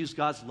will use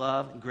God's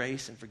love and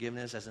grace and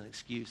forgiveness as an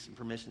excuse and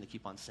permission to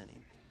keep on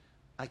sinning.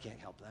 I can't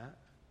help that.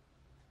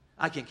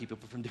 I can't keep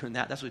people from doing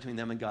that. That's between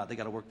them and God. They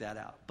got to work that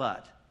out.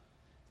 But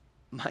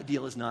my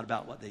deal is not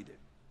about what they do.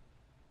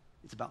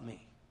 It's about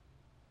me.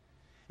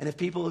 And if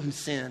people who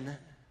sin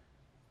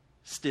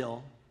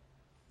still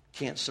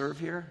can't serve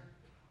here,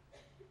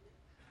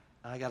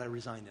 I got to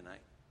resign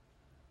tonight.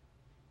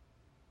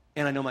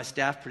 And I know my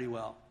staff pretty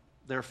well.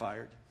 They're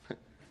fired.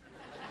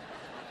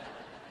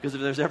 Because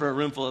if there's ever a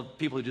room full of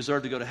people who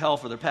deserve to go to hell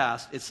for their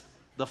past, it's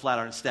the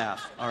Flatiron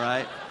staff, all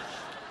right?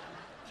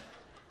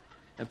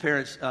 And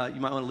parents,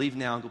 you might want to leave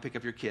now and go pick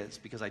up your kids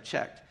because I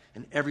checked.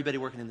 And everybody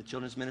working in the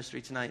children's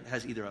ministry tonight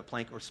has either a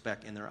plank or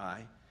speck in their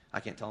eye. I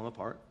can't tell them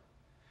apart.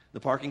 The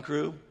parking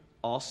crew,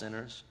 all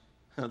sinners.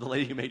 The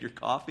lady who made your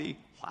coffee,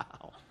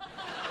 wow.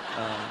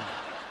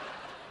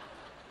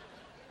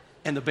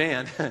 And the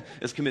band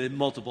has committed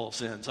multiple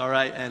sins, all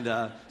right?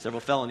 And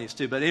several felonies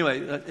too. But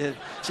anyway,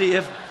 see,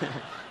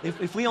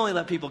 if we only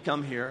let people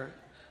come here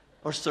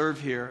or serve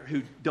here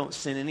who don't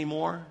sin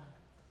anymore,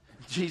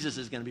 Jesus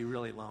is going to be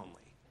really lonely.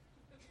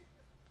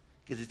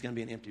 Because it's going to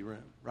be an empty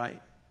room, right?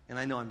 And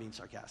I know I'm being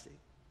sarcastic.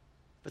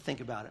 But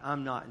think about it.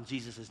 I'm not, and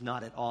Jesus is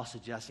not at all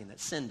suggesting that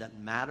sin doesn't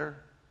matter.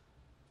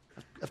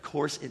 Of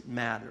course it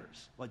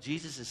matters. What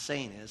Jesus is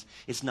saying is,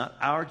 it's not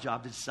our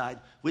job to decide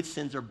which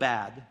sins are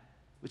bad,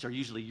 which are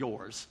usually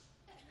yours,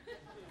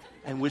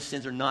 and which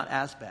sins are not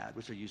as bad,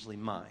 which are usually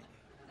mine.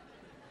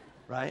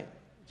 Right?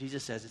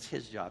 Jesus says it's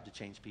his job to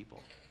change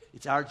people.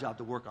 It's our job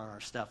to work on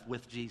our stuff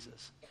with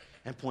Jesus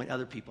and point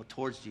other people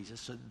towards Jesus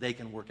so that they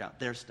can work out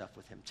their stuff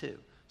with him too.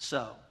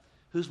 So,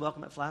 who's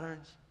welcome at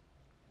Flatirons?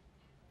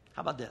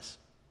 How about this?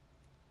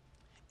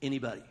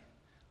 Anybody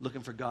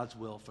looking for God's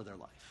will for their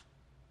life.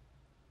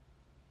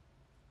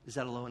 Is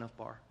that a low enough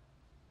bar?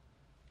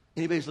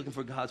 Anybody who's looking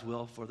for God's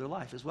will for their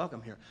life is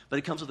welcome here. But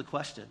it comes with a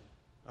question,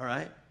 all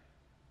right?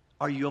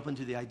 Are you open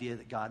to the idea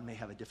that God may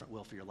have a different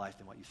will for your life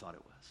than what you thought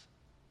it was?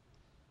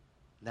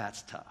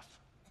 That's tough.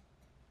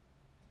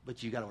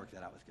 But you got to work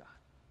that out with God.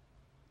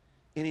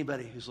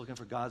 Anybody who's looking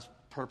for God's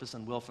purpose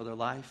and will for their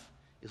life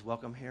is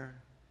welcome here.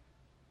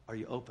 Are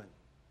you open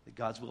that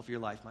God's will for your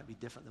life might be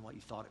different than what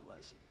you thought it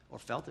was or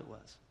felt it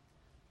was?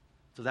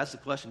 So that's the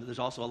question. But there's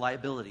also a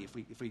liability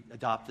if we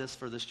adopt this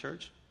for this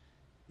church.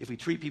 If we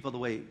treat people the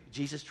way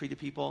Jesus treated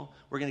people,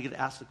 we're going to get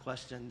asked the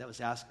question that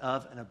was asked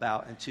of and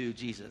about and to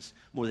Jesus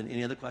more than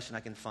any other question I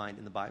can find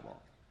in the Bible.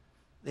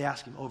 They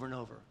ask him over and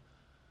over,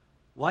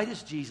 why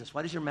does Jesus,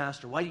 why does your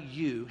master, why do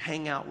you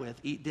hang out with,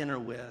 eat dinner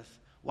with,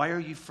 why are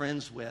you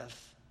friends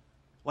with,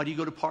 why do you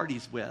go to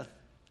parties with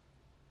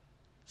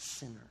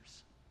sinners?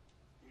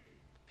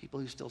 People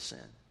who still sin.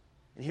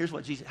 And here's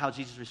how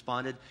Jesus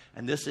responded,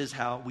 and this is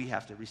how we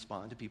have to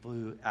respond to people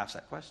who ask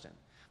that question.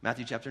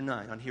 Matthew chapter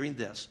 9, on hearing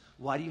this,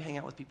 why do you hang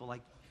out with people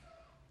like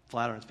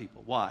Flatiron's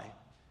people? Why?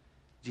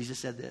 Jesus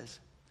said this,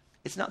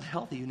 it's not the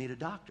healthy who need a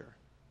doctor,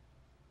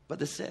 but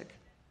the sick.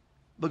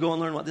 But go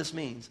and learn what this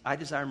means. I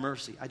desire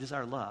mercy. I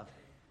desire love,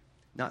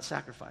 not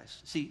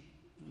sacrifice. See,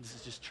 this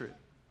is just true.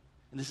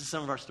 And this is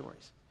some of our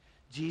stories.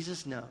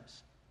 Jesus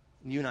knows,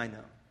 and you and I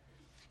know,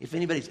 if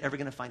anybody's ever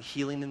going to find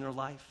healing in their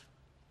life,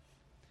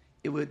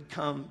 it would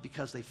come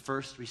because they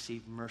first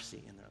received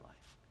mercy in their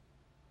life,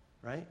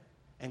 right?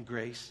 And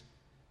grace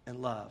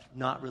and love,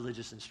 not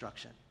religious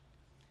instruction,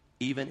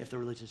 even if the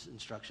religious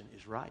instruction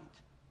is right.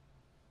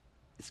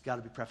 It's got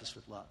to be prefaced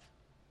with love.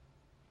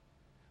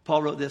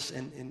 Paul wrote this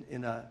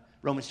in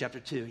Romans chapter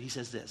 2. He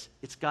says this: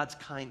 it's God's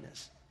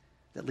kindness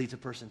that leads a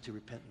person to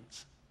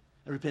repentance.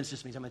 And repentance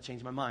just means I'm going to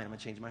change my mind. I'm going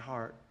to change my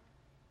heart.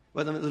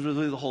 Well, let me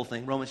read the whole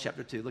thing. Romans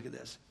chapter 2, look at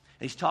this.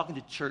 And he's talking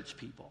to church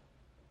people.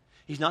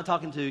 He's not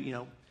talking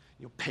to,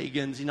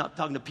 pagans. He's not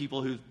talking to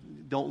people who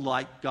don't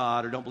like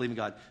God or don't believe in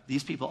God.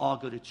 These people all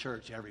go to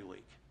church every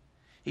week.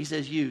 He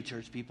says, you,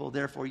 church people,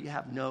 therefore you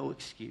have no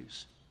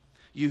excuse.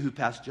 You who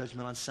pass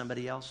judgment on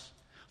somebody else.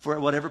 For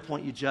at whatever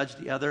point you judge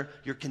the other,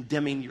 you're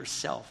condemning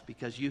yourself,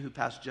 because you who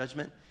pass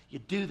judgment, you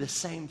do the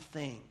same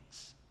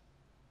things.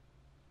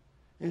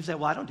 And you say,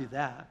 well, I don't do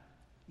that.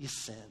 You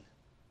sin.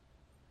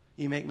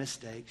 You make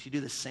mistakes. You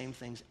do the same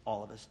things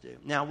all of us do.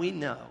 Now, we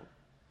know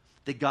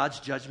that God's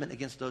judgment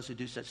against those who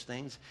do such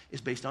things is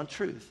based on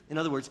truth. In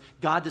other words,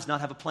 God does not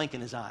have a plank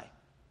in his eye.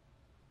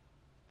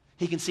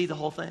 He can see the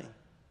whole thing.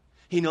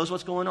 He knows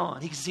what's going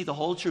on. He can see the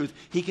whole truth.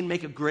 He can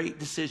make a great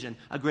decision,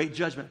 a great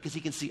judgment, because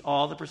he can see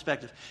all the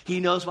perspectives.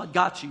 He knows what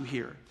got you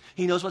here.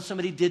 He knows what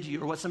somebody did to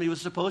you or what somebody was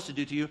supposed to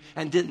do to you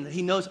and didn't.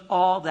 He knows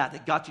all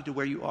that got you to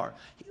where you are.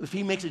 If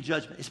he makes a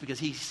judgment, it's because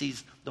he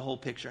sees the whole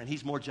picture, and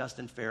he's more just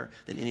and fair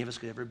than any of us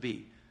could ever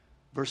be.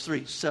 Verse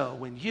 3, so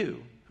when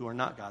you, who are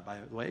not God, by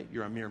the way,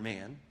 you're a mere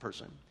man,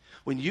 person,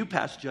 when you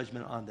pass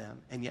judgment on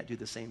them and yet do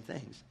the same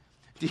things,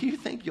 do you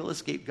think you'll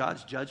escape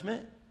God's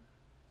judgment?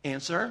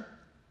 Answer,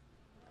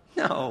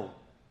 no.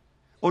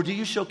 Or do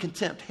you show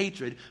contempt,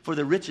 hatred for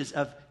the riches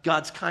of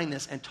God's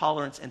kindness and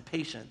tolerance and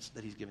patience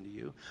that he's given to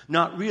you,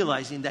 not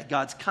realizing that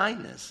God's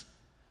kindness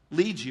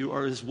leads you,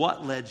 or is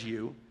what led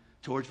you,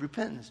 towards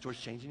repentance, towards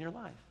changing your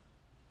life?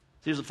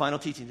 So here's the final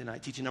teaching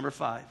tonight, teaching number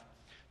 5.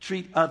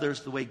 Treat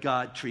others the way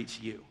God treats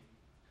you,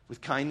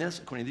 with kindness,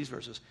 according to these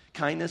verses,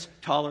 kindness,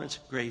 tolerance,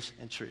 grace,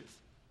 and truth.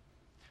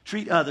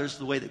 Treat others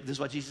the way that, this is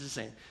what Jesus is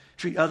saying,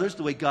 treat others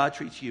the way God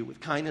treats you,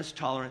 with kindness,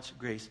 tolerance,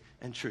 grace,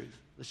 and truth.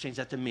 Let's change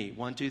that to me.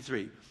 1, 2,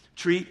 3.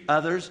 Treat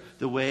others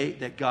the way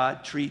that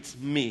God treats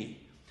me,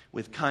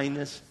 with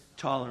kindness,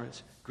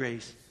 tolerance,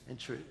 grace, and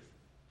truth.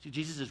 See,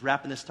 Jesus is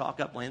wrapping this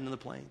talk up, landing on the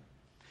plane.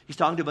 He's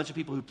talking to a bunch of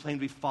people who claim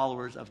to be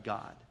followers of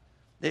God.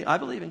 I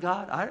believe in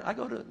God. I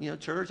go to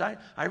church.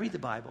 I read the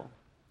Bible.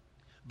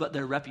 But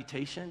their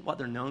reputation, what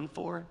they're known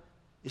for,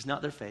 is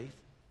not their faith.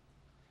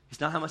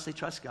 It's not how much they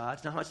trust God.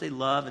 It's not how much they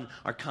love and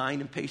are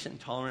kind and patient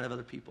and tolerant of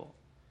other people.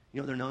 You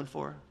know what they're known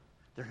for?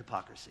 Their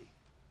hypocrisy.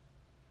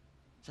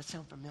 Does that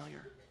sound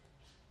familiar?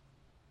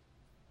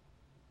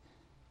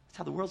 That's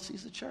how the world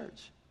sees the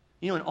church.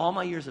 In all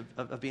my years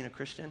of being a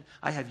Christian,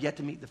 I have yet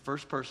to meet the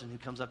first person who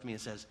comes up to me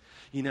and says,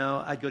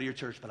 I'd go to your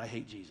church, but I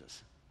hate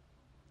Jesus.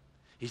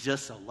 He's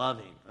just so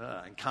loving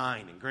and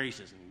kind and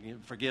gracious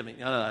and forgiving.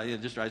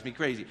 It just drives me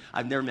crazy.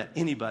 I've never met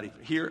anybody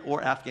here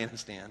or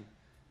Afghanistan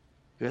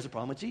who has a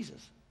problem with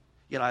Jesus.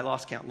 Yet I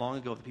lost count long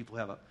ago of the people who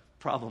have a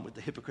problem with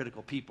the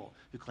hypocritical people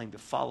who claim to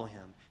follow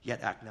him,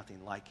 yet act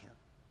nothing like him.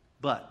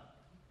 But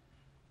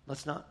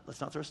let's not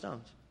throw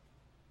stones.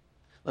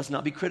 Let's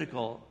not be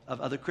critical of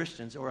other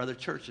Christians or other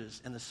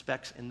churches and the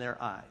specks in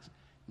their eyes.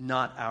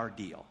 Not our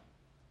deal.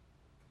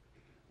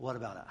 What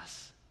about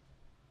us?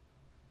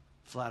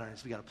 Flat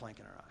irons, we got a plank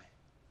in our eye,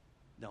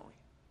 don't we?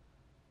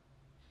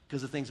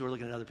 Because the things we're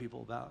looking at other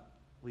people about,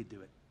 we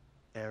do it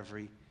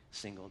every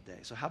single day.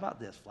 So how about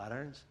this, flat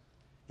irons?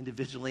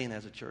 Individually and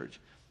as a church,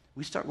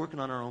 we start working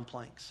on our own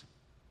planks.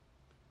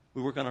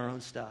 We work on our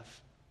own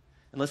stuff.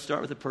 And let's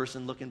start with the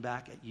person looking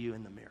back at you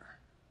in the mirror.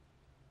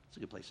 It's a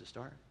good place to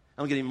start.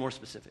 I'm going to get even more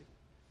specific.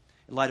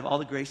 In light of all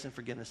the grace and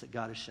forgiveness that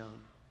God has shown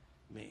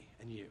me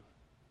and you,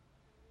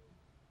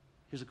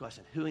 here's a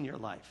question. Who in your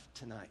life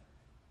tonight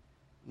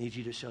needs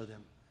you to show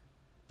them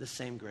the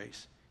same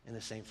grace and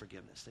the same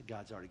forgiveness that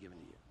God's already given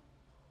to you?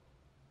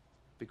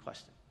 Big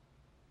question.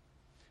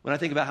 When I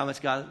think about how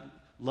much God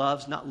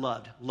loves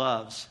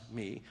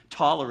me,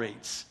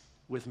 tolerates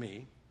with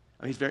me,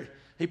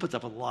 he puts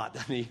up a lot,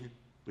 doesn't he,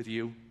 with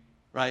you,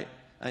 right?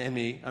 And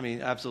me,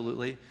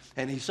 absolutely.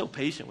 And he's so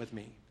patient with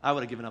me. I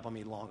would have given up on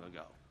me long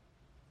ago.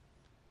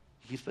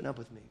 He's putting up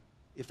with me.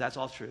 If that's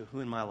all true,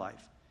 who in my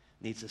life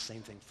needs the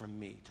same thing from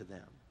me to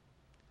them?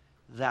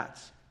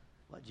 That's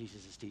what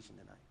Jesus is teaching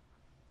tonight.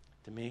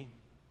 To me,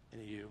 and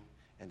to you,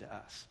 and to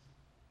us.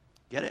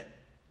 Get it?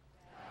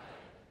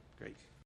 Great.